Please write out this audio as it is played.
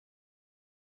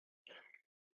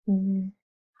Mm.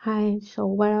 Hi, so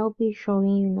what I'll be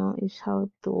showing you now is how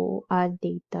to add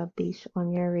data based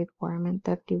on your requirement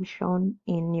that you've shown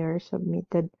in your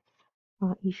submitted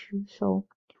issue. So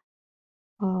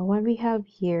what we have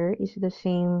here is the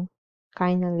same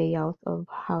kind of layout of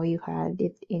how you had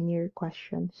it in your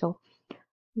question. So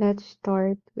let's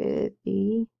start with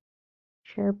the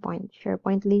SharePoint.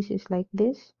 SharePoint list is like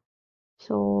this.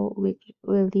 So we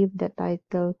will leave the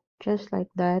title just like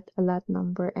that, a lot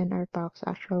number, and our box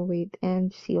actual weight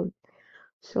and sealed.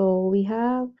 So we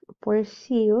have for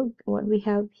sealed, what we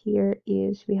have here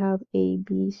is we have A,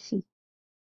 B, C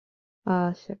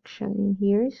section in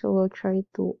here. So we'll try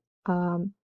to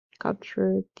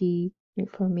capture the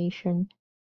information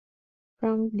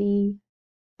from the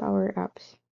Power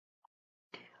Apps.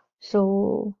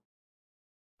 So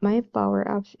my Power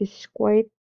Apps is quite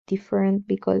different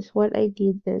because what I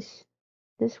did is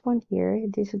this one here,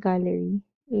 this gallery,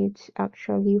 it's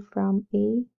actually from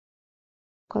a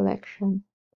collection.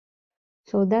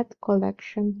 So that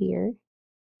collection here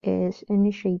is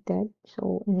initiated.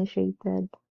 So initiated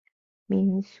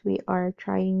means we are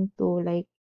trying to like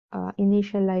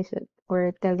initialize it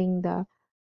or telling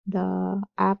the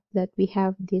app that we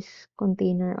have this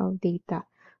container of data.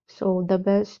 So the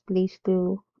best place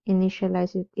to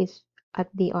initialize it is at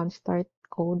the on start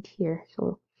code here.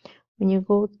 So when you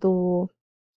go to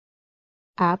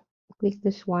app, click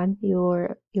this one,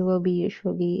 you will be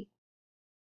usually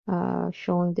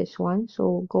shown this one.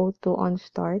 So go to on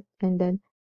start and then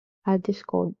add this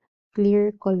code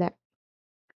clear collect.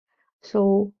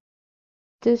 So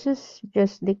this is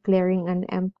just declaring an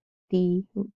empty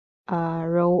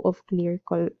row of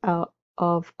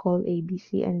call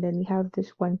ABC, and then we have this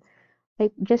one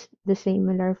like just the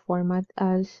similar format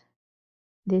as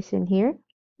this in here,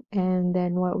 and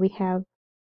then what we have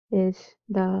is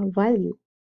the value.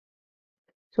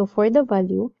 So for the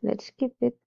value, let's keep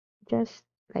it just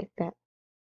like that,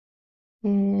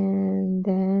 and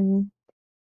then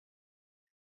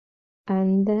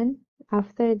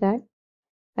after that,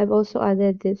 I've also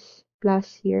added this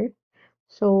plus here.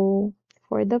 So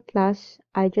for the plus,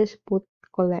 I just put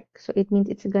collect. So it means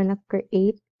it's gonna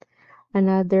create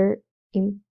another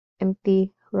em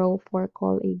empty row for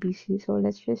call ABC. So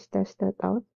let's just test that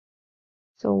out.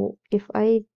 So if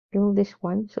I remove this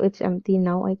one, so it's empty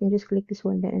now, I can just click this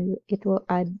one then and it will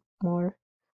add more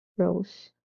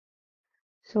rows.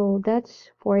 So that's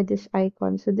for this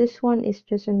icon. So this one is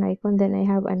just an icon. Then I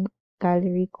have a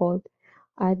gallery called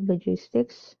add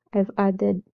logistics. I've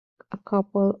added a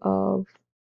couple of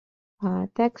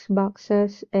text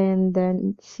boxes and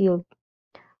then sealed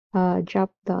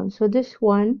drop down. So this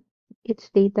one, its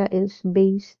data is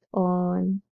based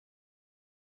on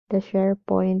the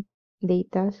SharePoint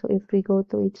data. So if we go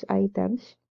to its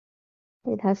items,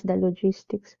 it has the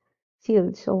logistics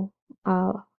field. So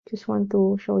just want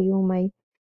to show you my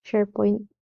SharePoint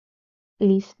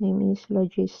list name is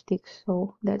logistics.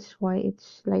 So that's why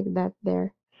it's like that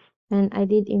there. And I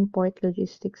did import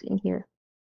logistics in here.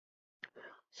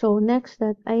 So next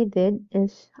that I did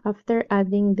is after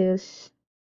adding this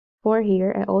for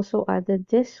here, I also added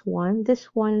this one. This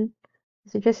one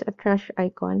is just a trash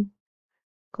icon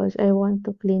because I want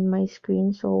to clean my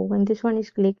screen. So when this one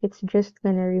is clicked, it's just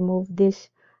gonna remove this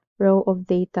row of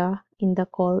data in the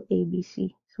call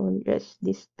ABC. So just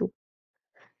these two.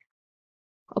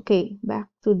 Okay, back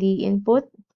to the input.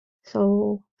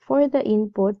 So for the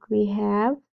input, we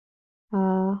have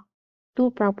uh,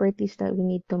 two properties that we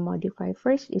need to modify.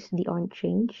 First is the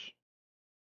on-change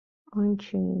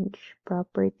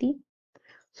property.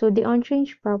 So the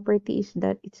on-change property is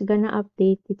that it's gonna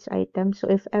update its item. So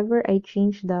if ever I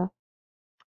change the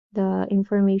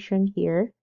information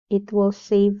here, it will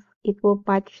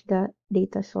patch the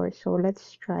data source. So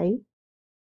let's try.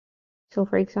 So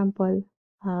for example,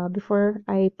 before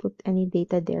I put any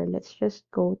data there, let's just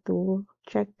go to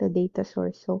check the data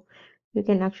source. So you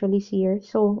can actually see here.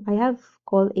 So I have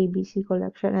called ABC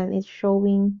collection and it's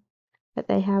showing that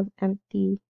I have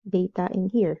empty data in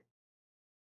here.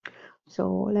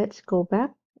 So let's go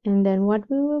back. And then what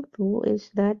we will do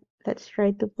is that let's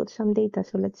try to put some data.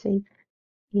 So let's say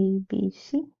A, B,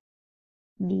 C,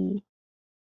 D,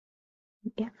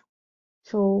 F.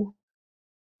 So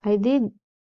I did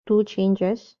two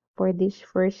changes for this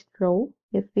first row.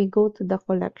 If we go to the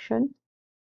collection,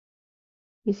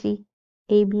 you see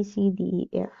A, B, C, D,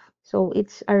 E, F. So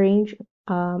it's arranged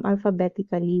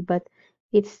alphabetically, but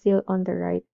it's still on the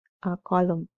right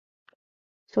column.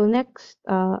 So next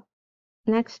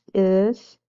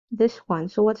is this one.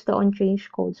 So what's the on-change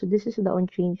code? So this is the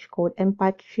on-change code. I'm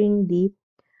patching the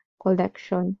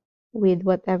collection with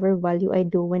whatever value I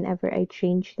do whenever I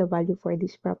change the value for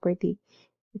this property.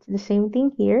 It's the same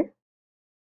thing here.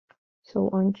 So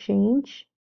on change,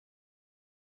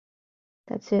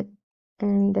 that's it.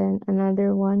 And then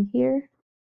another one here,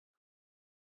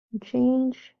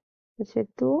 change, that's it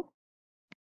too.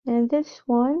 And this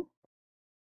one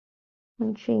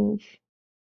on change.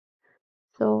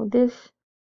 So this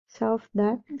self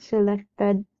that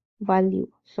selected value.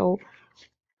 So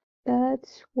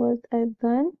that's what I've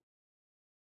done.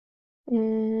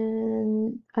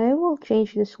 And I will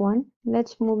change this one.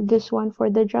 Let's move this one for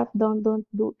the drop down. Don't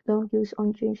use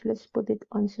on change. Let's put it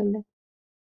on select.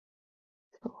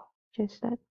 So just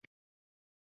that.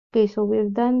 Okay, so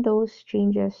we've done those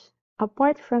changes.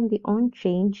 Apart from the on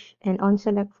change and on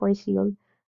select for seal,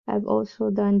 I've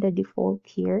also done the default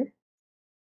here.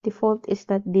 Default is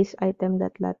that this item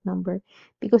that lot number.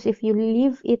 Because if you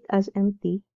leave it as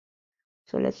empty,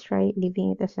 so let's try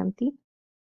leaving it as empty.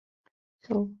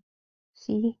 So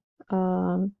see,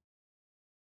 so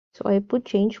I put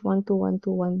change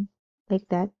 12121 like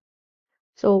that.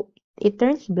 So it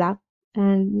turns black,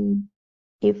 and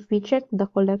if we check the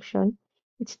collection,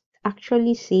 it's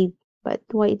actually saved. But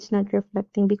why it's not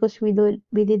reflecting? Because we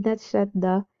did not set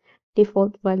the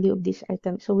default value of this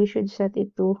item. So we should set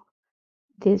it to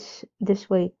this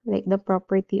way, like the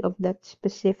property of that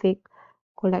specific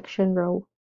collection row.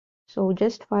 So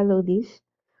just follow this.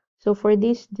 So for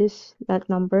this lot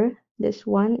number, this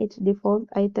one, its default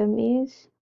item is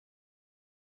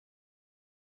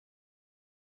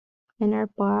NR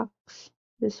box.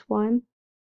 This one,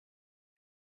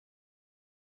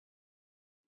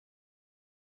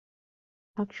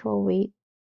 actual weight.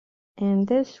 And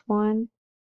this one,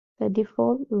 the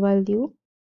default value,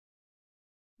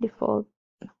 default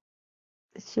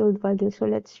sealed value. So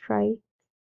let's try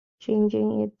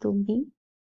changing it to B.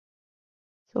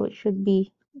 So it should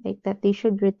be like that. They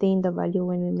should retain the value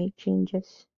when we make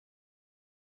changes.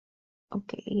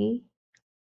 Okay,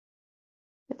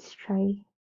 let's try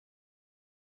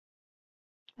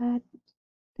that.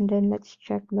 And then let's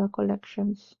check the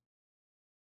collections.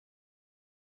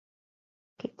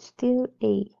 Okay, it's still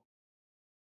A.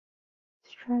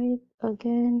 Let's try it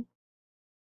again.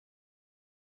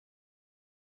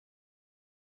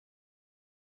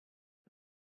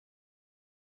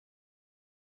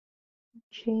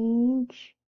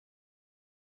 Change.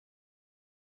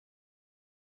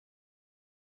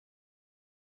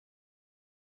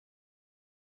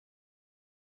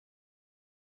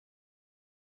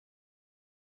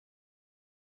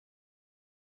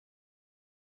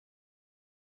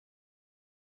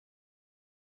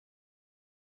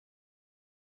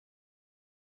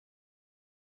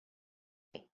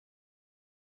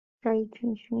 Try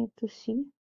changing it to C.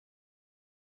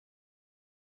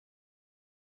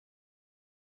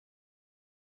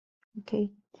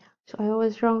 Okay, so I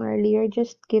was wrong earlier.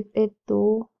 Just keep it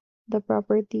to the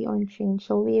property on change.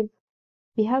 So we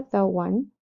have that one.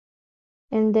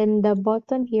 And then the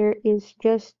button here is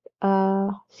just a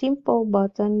simple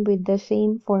button with the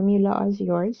same formula as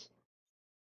yours.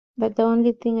 But the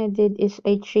only thing I did is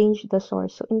I changed the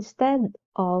source. So instead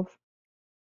of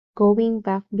going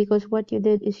back, because what you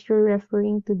did is you're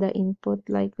referring to the input,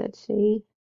 like let's say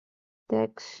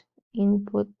text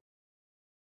input,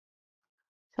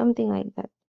 something like that.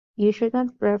 You should not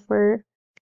refer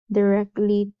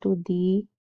directly to the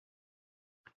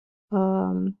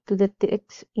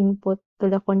text input to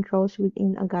the controls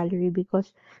within a gallery,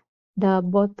 because the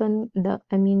button,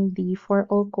 the for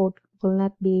all code will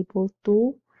not be able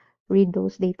to read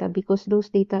those data, because those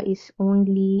data is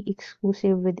only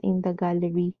exclusive within the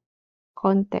gallery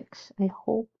context. I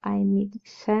hope I make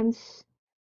sense,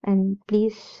 and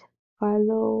please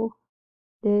follow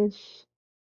this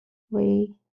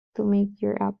way to make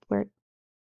your app work.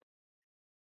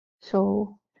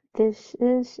 So this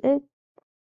is it,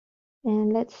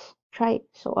 and let's try it.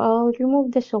 So I'll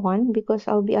remove this one because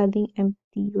I'll be adding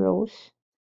empty rows.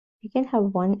 You can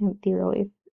have one empty row if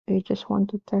you just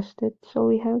want to test it. So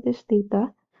we have this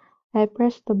data. I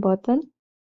press the button,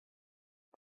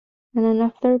 and then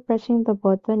after pressing the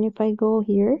button, if I go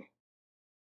here,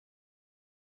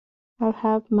 I'll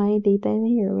have my data in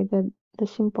here with the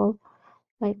simple,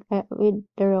 like with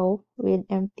the row with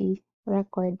empty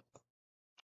record.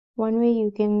 One way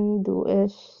you can do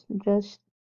is just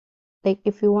like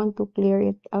if you want to clear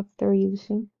it after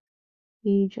using,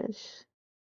 you just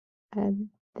add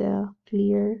the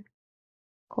clear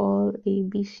call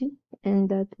ABC, and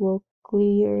that will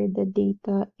clear the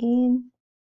data in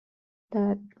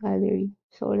that gallery.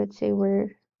 So let's say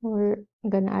we're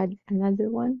gonna add another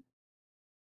one.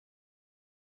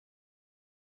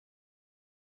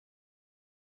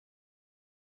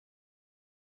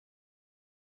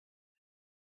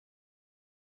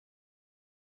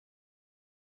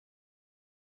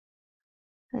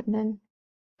 and then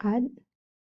add.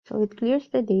 So it clears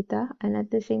the data, and at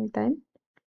the same time,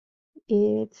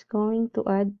 it's going to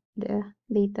add the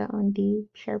data on the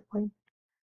SharePoint.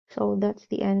 So that's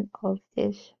the end of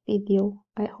this video.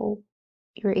 I hope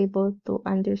you're able to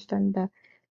understand the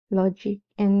logic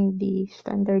and the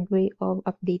standard way of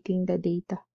updating the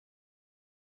data.